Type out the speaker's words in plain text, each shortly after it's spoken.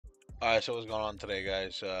Alright, so what's going on today,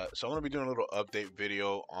 guys? So I'm going to be doing a little update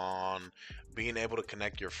video on being able to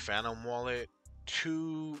connect your Phantom wallet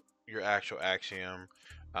to your actual Axiom.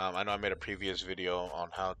 I know I made a previous video on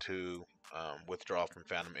how to withdraw from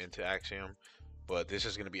Phantom into Axiom, but this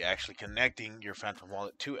is going to be actually connecting your Phantom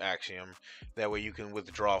wallet to Axiom. That way you can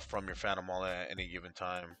withdraw from your Phantom wallet at any given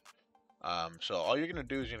time. So all you're going to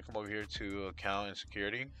do is you're going to come over here to Account and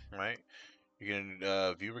Security, right? You're going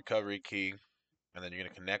to view Recovery Key, and then you're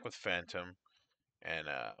going to connect with Phantom. And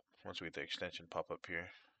once we get the extension pop up here,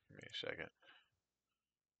 give me a second.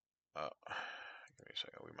 Give me a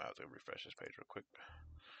second. We might have to refresh this page real quick.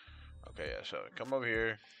 Okay, yeah. So come over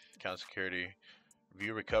here, account security,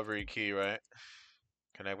 view recovery key, right?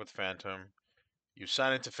 Connect with Phantom. You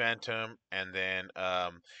sign into Phantom, and then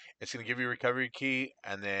it's gonna give you a recovery key,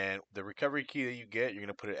 and then the recovery key that you get, you're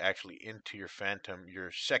gonna put it actually into your Phantom,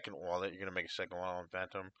 your second wallet. You're gonna make a second wallet on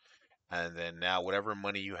Phantom, and then now whatever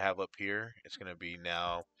money you have up here, it's gonna be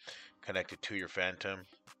now connected to your Phantom.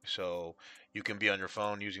 So you can be on your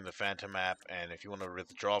phone using the Phantom app, and if you want to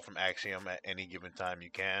withdraw from Axiom at any given time,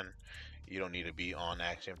 you can. You don't need to be on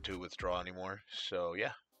Axiom to withdraw anymore. So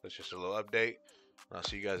yeah, that's just a little update. I'll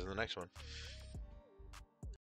see you guys in the next one.